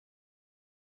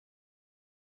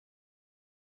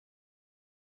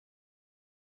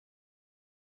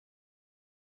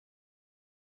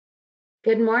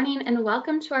Good morning and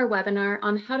welcome to our webinar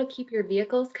on how to keep your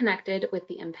vehicles connected with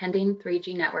the impending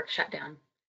 3G network shutdown.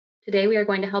 Today we are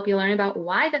going to help you learn about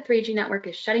why the 3G network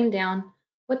is shutting down,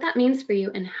 what that means for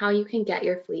you, and how you can get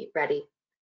your fleet ready.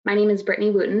 My name is Brittany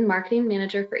Wooten, Marketing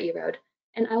Manager for EROAD,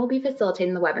 and I will be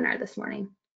facilitating the webinar this morning.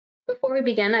 Before we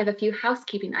begin, I have a few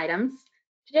housekeeping items.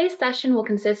 Today's session will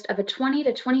consist of a 20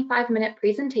 to 25-minute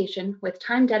presentation with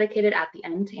time dedicated at the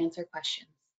end to answer questions.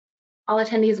 All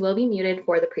attendees will be muted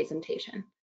for the presentation.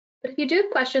 But if you do have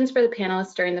questions for the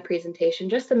panelists during the presentation,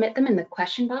 just submit them in the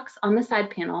question box on the side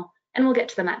panel and we'll get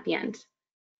to them at the end.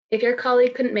 If your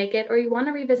colleague couldn't make it or you want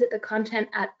to revisit the content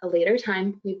at a later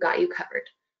time, we've got you covered.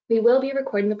 We will be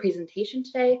recording the presentation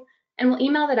today and we'll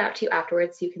email that out to you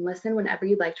afterwards so you can listen whenever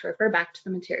you'd like to refer back to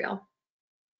the material.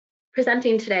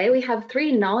 Presenting today, we have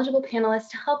three knowledgeable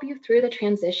panelists to help you through the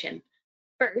transition.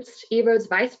 First, EROAD's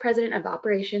Vice President of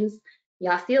Operations,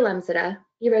 Yasi Alemzadeh,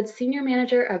 EROAD's Senior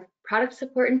Manager of Product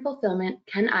Support and Fulfillment,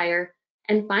 Ken Iyer,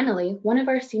 and finally, one of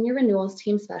our Senior Renewals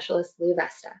Team Specialists, Lou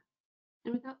Vesta.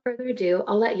 And without further ado,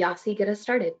 I'll let Yasi get us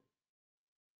started.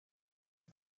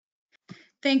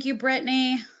 Thank you,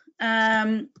 Brittany.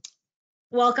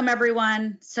 Welcome,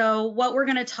 everyone. So what we're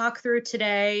going to talk through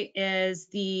today is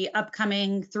the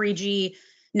upcoming 3G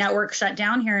network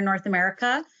shutdown here in North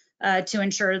America. To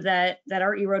ensure that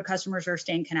our EROAD customers are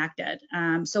staying connected.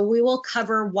 So we will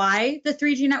cover why the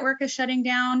 3G network is shutting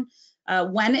down,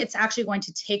 when it's actually going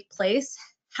to take place,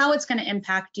 how it's going to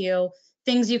impact you,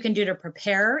 things you can do to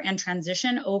prepare and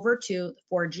transition over to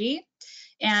 4G,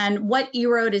 and what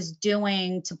EROAD is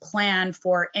doing to plan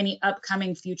for any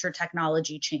upcoming future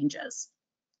technology changes.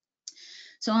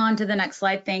 So on to the next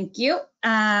slide, thank you.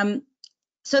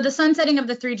 So the sunsetting of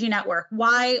the 3G network,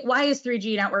 why is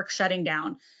 3G network shutting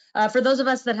down? For those of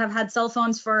us that have had cell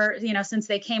phones for, since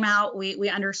they came out, we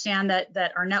understand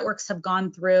that our networks have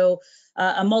gone through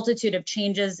a multitude of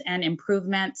changes and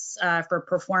improvements for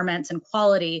performance and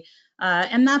quality.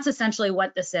 And that's essentially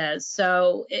what this is.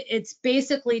 So it's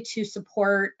basically to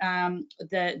support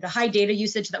the high data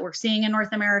usage that we're seeing in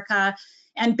North America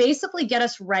and basically get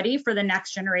us ready for the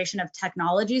next generation of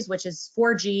technologies, which is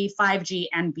 4G, 5G,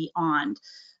 and beyond.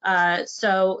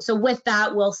 So with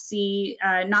that, we'll see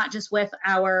not just with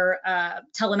our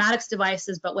telematics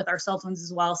devices, but with our cell phones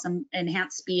as well, some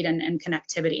enhanced speed and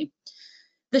connectivity.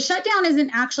 The shutdown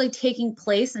isn't actually taking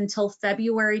place until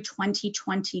February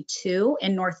 2022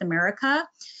 in North America.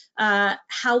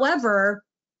 However,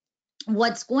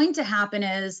 what's going to happen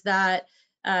is that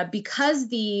because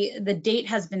the date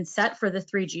has been set for the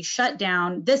 3G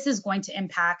shutdown, this is going to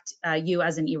impact you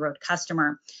as an EROAD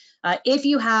customer. If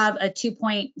you have a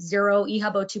 2.0,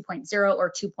 eHubo 2.0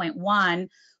 or 2.1,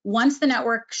 once the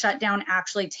network shutdown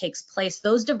actually takes place,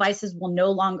 those devices will no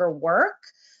longer work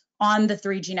on the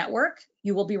 3G network.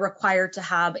 You will be required to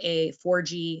have a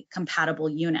 4G compatible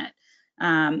unit.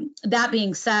 That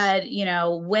being said,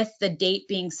 with the date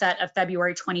being set of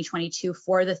February 2022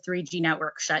 for the 3G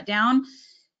network shutdown,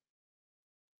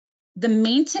 the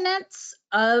maintenance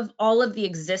of all of the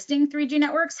existing 3G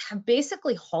networks have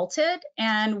basically halted,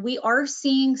 and we are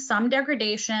seeing some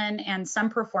degradation and some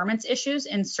performance issues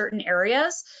in certain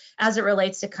areas as it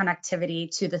relates to connectivity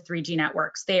to the 3G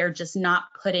networks. They are just not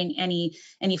putting any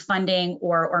funding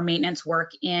or maintenance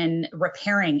work in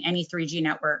repairing any 3G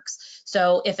networks.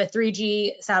 So if a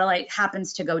 3G satellite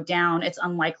happens to go down, it's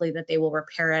unlikely that they will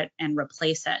repair it and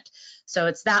replace it. So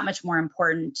it's that much more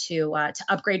important to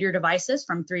upgrade your devices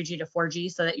from 3G to 4G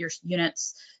so that your units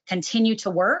continue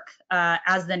to work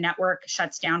as the network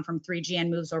shuts down from 3G and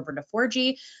moves over to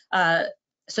 4G,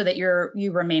 so that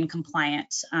you remain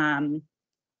compliant and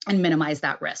minimize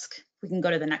that risk. We can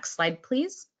go to the next slide,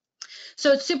 please.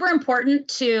 So it's super important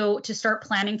to start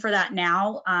planning for that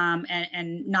now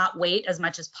and not wait as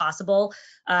much as possible.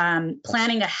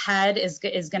 Planning ahead is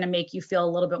going to make you feel a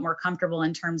little bit more comfortable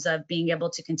in terms of being able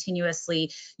to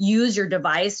continuously use your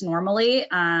device normally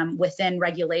within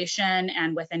regulation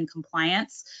and within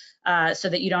compliance, so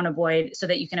that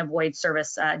you can avoid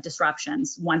service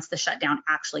disruptions once the shutdown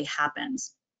actually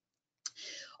happens.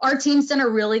 Our team's done a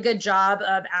really good job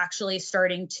of actually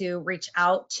starting to reach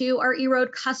out to our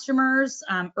EROAD customers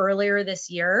earlier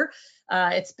this year.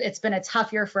 It's been a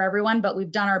tough year for everyone, but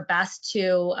we've done our best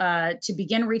to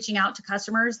begin reaching out to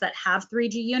customers that have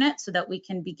 3G units so that we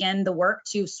can begin the work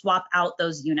to swap out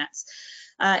those units.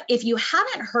 If you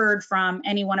haven't heard from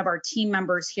any one of our team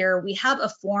members here, we have a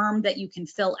form that you can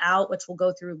fill out, which we'll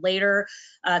go through later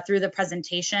through the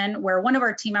presentation, where one of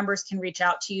our team members can reach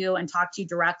out to you and talk to you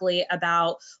directly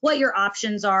about what your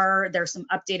options are. There's some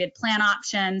updated plan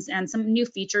options and some new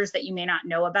features that you may not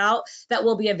know about that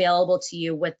will be available to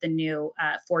you with the new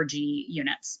 4G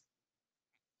units.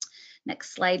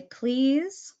 Next slide,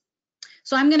 please.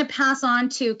 So I'm going to pass on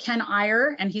to Ken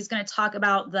Iyer, and he's going to talk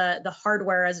about the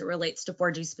hardware as it relates to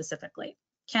 4G specifically.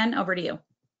 Ken, over to you.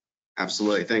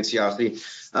 Absolutely. Thanks, Yossi.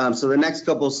 So the next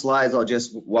couple of slides, I'll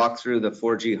just walk through the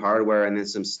 4G hardware and then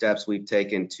some steps we've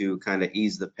taken to kind of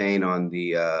ease the pain on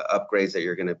the upgrades that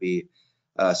you're going to be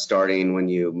starting when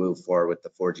you move forward with the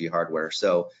 4G hardware.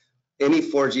 So any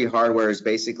 4G hardware is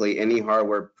basically any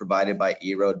hardware provided by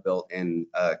EROAD built in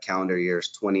calendar years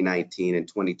 2019 and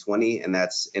 2020, and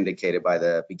that's indicated by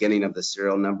the beginning of the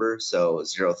serial number, so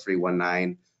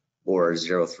 0319 or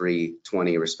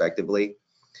 0320 respectively.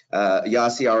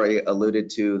 Yossi already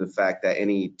alluded to the fact that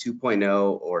any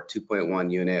 2.0 or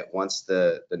 2.1 unit, once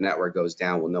the network goes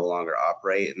down, will no longer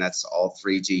operate, and that's all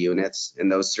 3G units,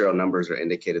 and those serial numbers are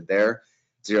indicated there,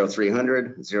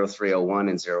 0300, 0301,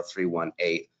 and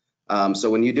 0318. So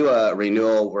when you do a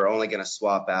renewal, we're only going to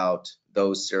swap out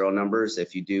those serial numbers.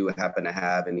 If you do happen to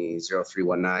have any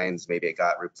 0319s, maybe it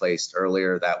got replaced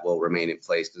earlier, that will remain in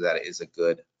place because that is a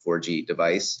good 4G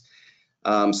device.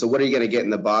 So what are you going to get in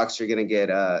the box? You're going to get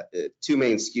two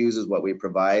main SKUs is what we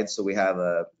provide. So we have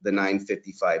the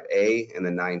 955A and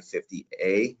the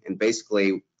 950A. And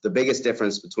basically, the biggest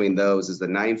difference between those is the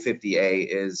 950A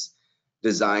is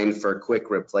designed for quick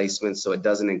replacement. So it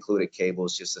doesn't include a cable.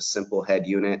 It's just a simple head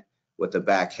unit with a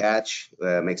back hatch.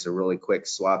 Makes a really quick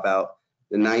swap out.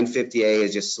 The 950A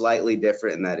is just slightly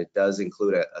different in that it does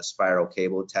include a spiral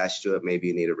cable attached to it. Maybe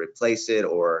you need to replace it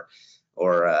or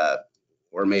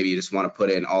maybe you just want to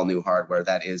put in all new hardware.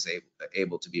 That is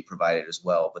able to be provided as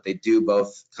well, but they do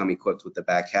both come equipped with the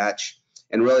back hatch.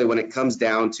 And really, when it comes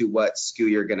down to what SKU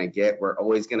you're going to get, we're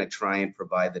always going to try and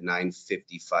provide the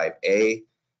 955A.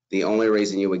 The only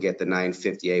reason you would get the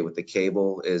 950A with the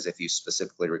cable is if you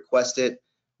specifically request it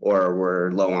or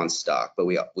we're low on stock. But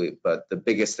the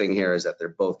biggest thing here is that they're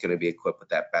both going to be equipped with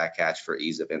that back hatch for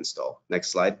ease of install.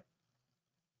 Next slide.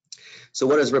 So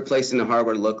what does replacing the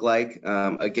hardware look like?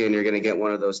 Again, you're going to get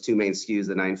one of those two main SKUs,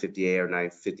 the 950A or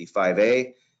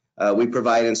 955A. We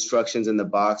provide instructions in the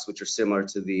box, which are similar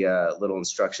to the little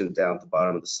instructions down at the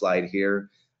bottom of the slide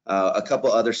here. A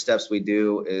couple other steps we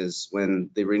do is when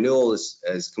the renewal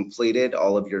is completed,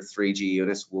 all of your 3G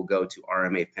units will go to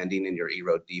RMA pending in your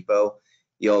EROAD depot.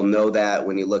 You'll know that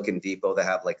when you look in depot, they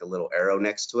have like a little arrow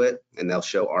next to it, and they'll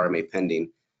show RMA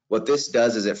pending. What this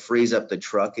does is it frees up the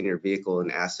truck in your vehicle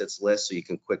and assets list so you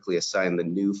can quickly assign the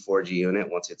new 4G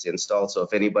unit once it's installed. So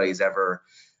if anybody's ever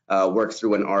worked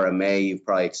through an RMA, you've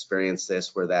probably experienced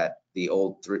this where the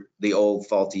old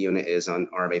faulty unit is on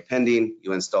RMA pending,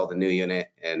 you install the new unit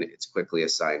and it's quickly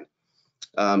assigned.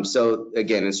 So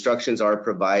again, instructions are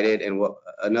provided, and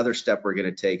another step we're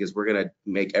going to take is we're going to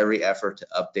make every effort to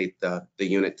update the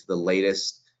unit to the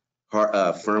latest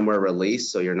firmware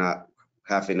release, so you're not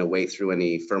having to wait through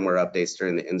any firmware updates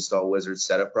during the install wizard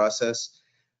setup process.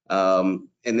 And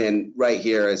then right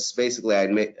here is basically I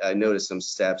noticed some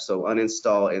steps. So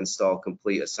uninstall, install,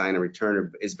 complete, assign, and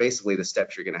return is basically the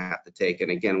steps you're going to have to take.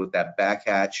 And again, with that back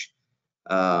hatch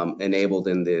enabled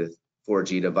in the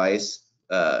 4G device,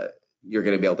 you're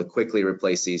going to be able to quickly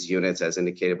replace these units as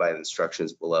indicated by the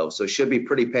instructions below. So it should be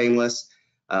pretty painless.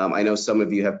 I know some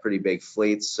of you have pretty big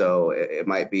fleets, so it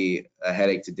might be a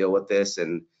headache to deal with this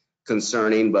and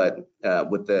concerning, but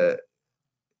with the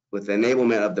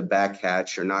enablement of the back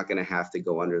hatch, you're not going to have to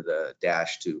go under the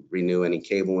dash to renew any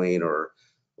cabling or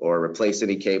replace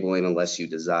any cabling unless you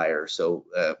desire. So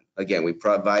again, we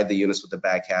provide the units with the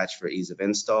back hatch for ease of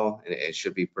install, and it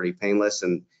should be pretty painless.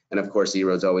 And of course,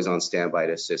 EROAD's always on standby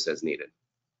to assist as needed.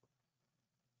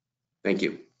 Thank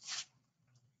you.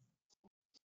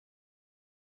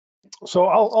 So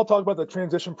I'll talk about the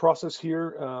transition process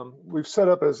here. We've set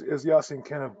up, as Yossi and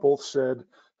Ken have both said,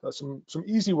 some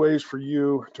easy ways for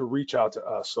you to reach out to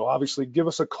us. So obviously give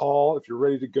us a call if you're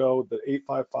ready to go, the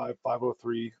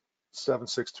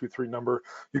 855-503-7623 number.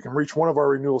 You can reach one of our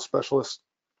renewal specialists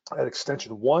at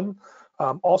extension 1.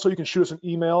 Also, you can shoot us an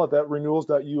email at that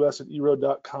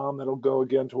renewals.us@eroad.com. That'll go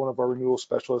again to one of our renewal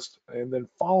specialists. And then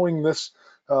following this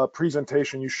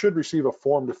presentation, you should receive a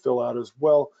form to fill out as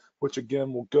well, which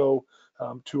again will go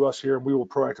to us here, and we will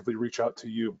proactively reach out to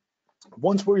you.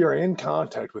 Once we are in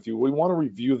contact with you, we want to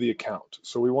review the account.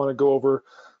 So we want to go over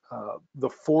the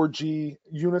 4G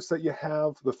units that you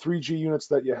have, the 3G units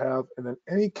that you have, and then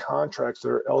any contracts that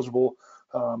are eligible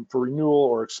for renewal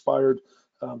or expired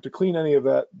to clean any of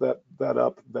that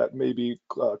up that may be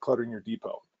cluttering your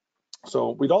depot.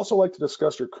 So we'd also like to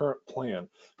discuss your current plan.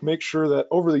 Make sure that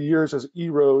over the years as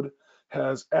EROAD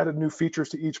has added new features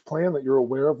to each plan that you're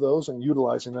aware of those and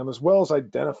utilizing them, as well as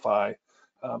identify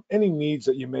any needs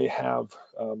that you may have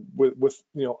with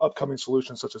upcoming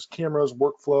solutions such as cameras,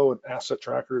 workflow, and asset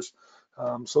trackers,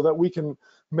 so that we can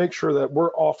make sure that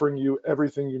we're offering you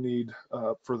everything you need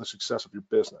for the success of your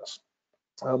business.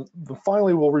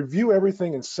 Finally, we'll review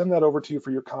everything and send that over to you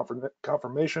for your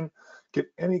confirmation.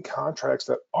 Get any contracts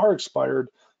that are expired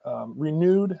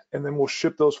renewed, and then we'll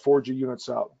ship those 4G units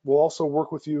out. We'll also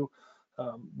work with you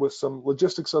with some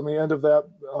logistics on the end of that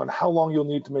on how long you'll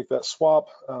need to make that swap.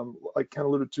 Like Ken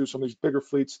alluded to, some of these bigger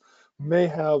fleets may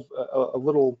have a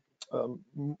little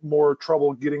more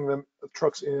trouble getting them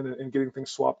trucks in and getting things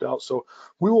swapped out. So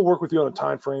we will work with you on a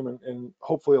time frame and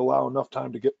hopefully allow enough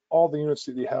time to get all the units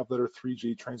that you have that are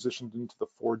 3G transitioned into the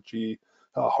 4G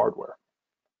hardware.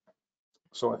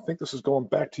 So I think this is going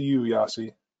back to you,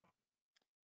 Yasi.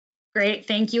 Great,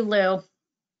 thank you, Lou.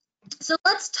 So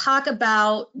let's talk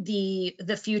about the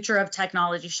future of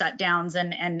technology shutdowns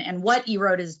and what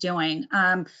EROAD is doing.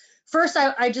 First,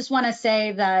 I just want to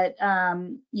say that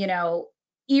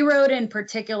EROAD in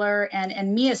particular,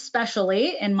 and me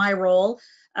especially in my role,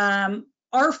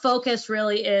 our focus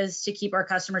really is to keep our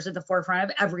customers at the forefront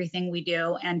of everything we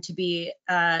do and to be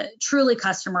truly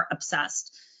customer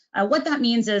obsessed. What that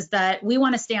means is that we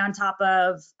want to stay on top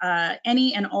of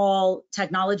any and all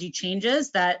technology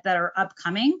changes that are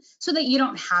upcoming so that you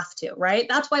don't have to, right?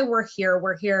 That's why we're here.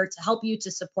 We're here to help you,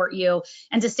 to support you,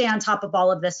 and to stay on top of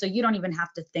all of this so you don't even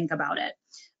have to think about it.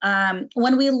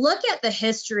 When we look at the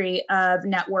history of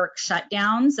network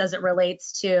shutdowns as it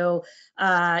relates to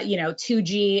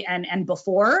 2G and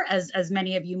before, as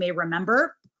many of you may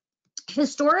remember,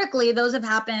 historically those have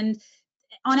happened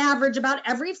on average about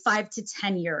every 5 to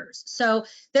 10 years. So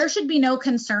there should be no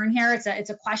concern here. It's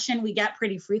a question we get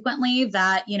pretty frequently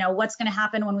that, what's going to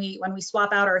happen when we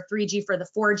swap out our 3G for the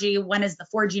 4G? When is the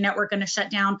 4G network going to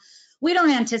shut down? We don't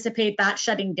anticipate that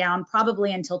shutting down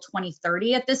probably until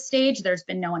 2030 at this stage. There's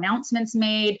been no announcements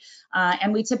made,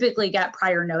 and we typically get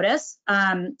prior notice.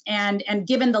 And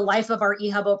given the life of our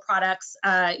eHubbo products,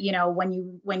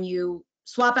 when you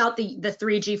swap out the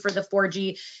 3G for the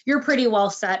 4G, you're pretty well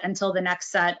set until the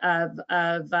next set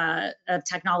of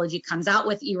technology comes out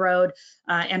with EROAD,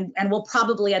 and we'll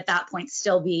probably at that point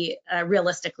still be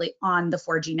realistically on the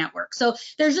 4G network. So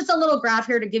there's just a little graph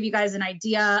here to give you guys an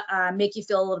idea, make you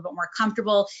feel a little bit more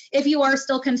comfortable. If you are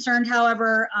still concerned,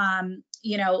 however,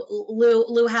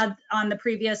 Lou had on the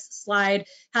previous slide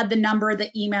had the number, the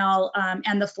email,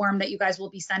 and the form that you guys will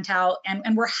be sent out,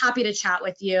 and we're happy to chat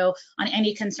with you on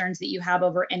any concerns that you have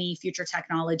over any future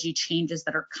technology changes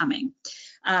that are coming.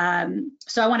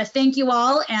 So I want to thank you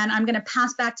all, and I'm going to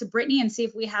pass back to Brittany and see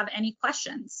if we have any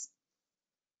questions.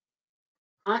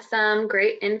 Awesome,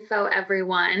 great info,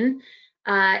 everyone.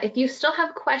 If you still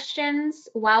have questions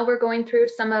while we're going through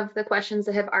some of the questions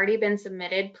that have already been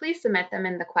submitted, please submit them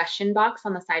in the question box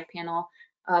on the side panel.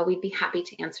 We'd be happy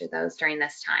to answer those during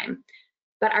this time.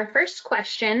 But our first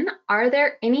question, are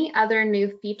there any other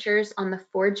new features on the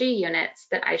 4G units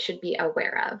that I should be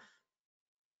aware of?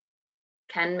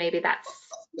 Ken, maybe that's for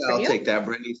you. I'll take that,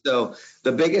 Brittany. So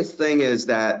the biggest thing is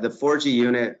that the 4G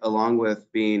unit, along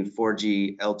with being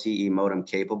 4G LTE modem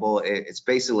capable, it's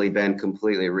basically been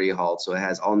completely rehauled. So it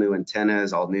has all new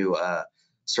antennas, all new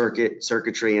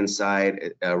circuitry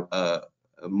inside, a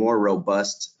more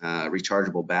robust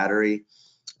rechargeable battery.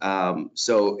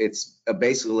 So it's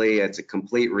basically a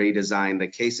complete redesign. The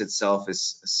case itself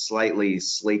is slightly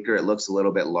sleeker. It looks a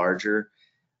little bit larger.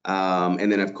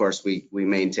 And then of course we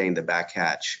maintain the back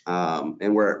hatch,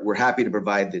 and we're happy to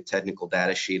provide the technical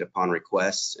data sheet upon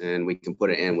request, and we can put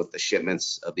it in with the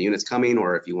shipments of the units coming,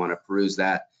 or if you want to peruse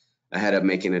that ahead of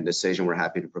making a decision, we're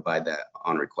happy to provide that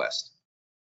on request.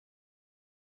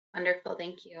 Wonderful,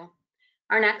 thank you.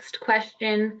 Our next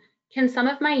question, can some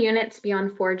of my units be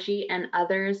on 4G and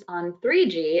others on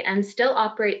 3G and still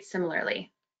operate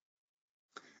similarly?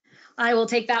 I will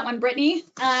take that one, Brittany.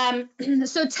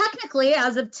 So technically,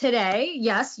 as of today,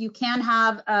 yes, you can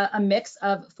have a mix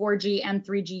of 4G and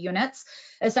 3G units.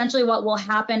 Essentially, what will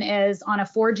happen is on a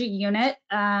 4G unit,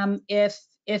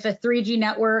 if a 3G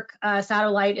network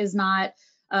satellite is not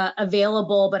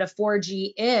available, but a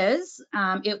 4G is,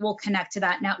 it will connect to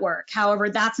that network. However,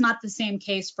 that's not the same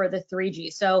case for the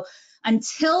 3G. So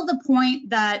until the point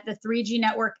that the 3G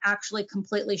network actually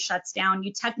completely shuts down,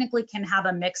 you technically can have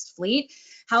a mixed fleet.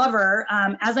 However,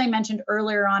 as I mentioned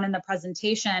earlier on in the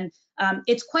presentation,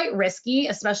 it's quite risky,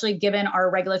 especially given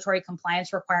our regulatory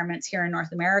compliance requirements here in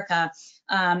North America,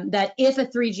 that if a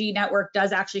 3G network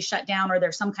does actually shut down or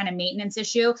there's some kind of maintenance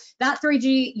issue, that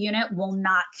 3G unit will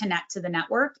not connect to the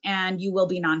network and you will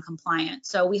be non-compliant.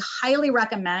 So we highly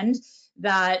recommend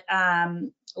that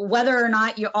whether or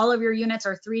not all of your units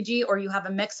are 3G or you have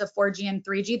a mix of 4G and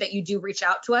 3G, that you do reach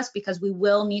out to us, because we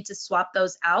will need to swap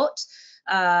those out.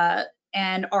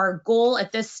 And our goal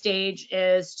at this stage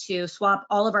is to swap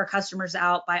all of our customers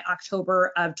out by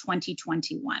October of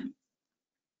 2021.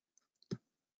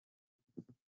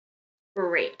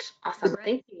 Great, awesome.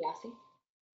 Thank you, Yasi.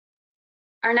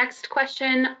 Our next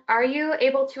question, are you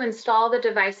able to install the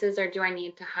devices or do I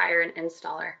need to hire an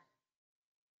installer?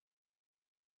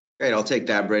 Great, I'll take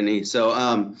that, Brittany.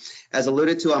 So as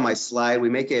alluded to on my slide, we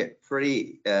make it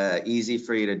pretty easy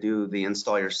for you to do the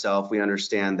install yourself. We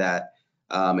understand that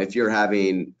if you're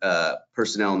having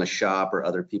personnel in the shop or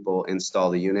other people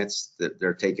install the units, that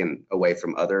they're taken away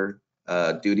from other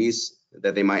duties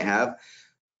that they might have.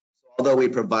 Although we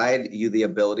provide you the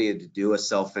ability to do a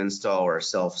self-install or a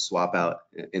self-swap out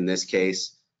in this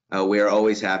case, we are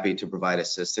always happy to provide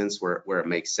assistance where it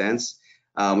makes sense.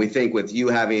 We think with you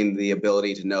having the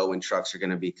ability to know when trucks are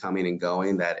going to be coming and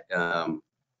going, that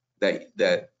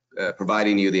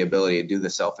providing you the ability to do the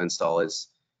self-install is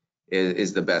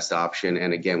the best option.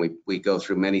 And again, we go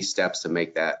through many steps to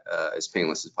make that as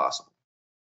painless as possible.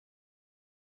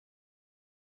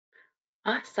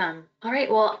 Awesome. All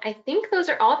right, well, I think those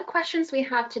are all the questions we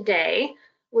have today.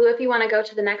 Lou, if you want to go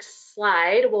to the next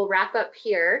slide, we'll wrap up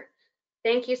here.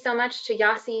 Thank you so much to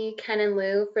Yasi, Ken, and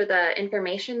Lou for the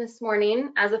information this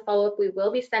morning. As a follow-up, we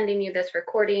will be sending you this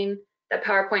recording, the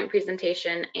PowerPoint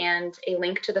presentation, and a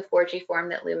link to the 4G form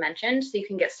that Lou mentioned, so you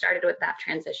can get started with that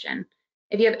transition.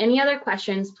 If you have any other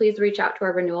questions, please reach out to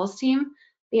our renewals team.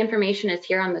 The information is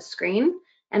here on the screen,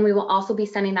 and we will also be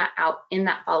sending that out in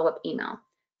that follow-up email.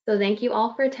 So thank you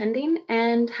all for attending,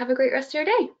 and have a great rest of your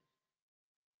day.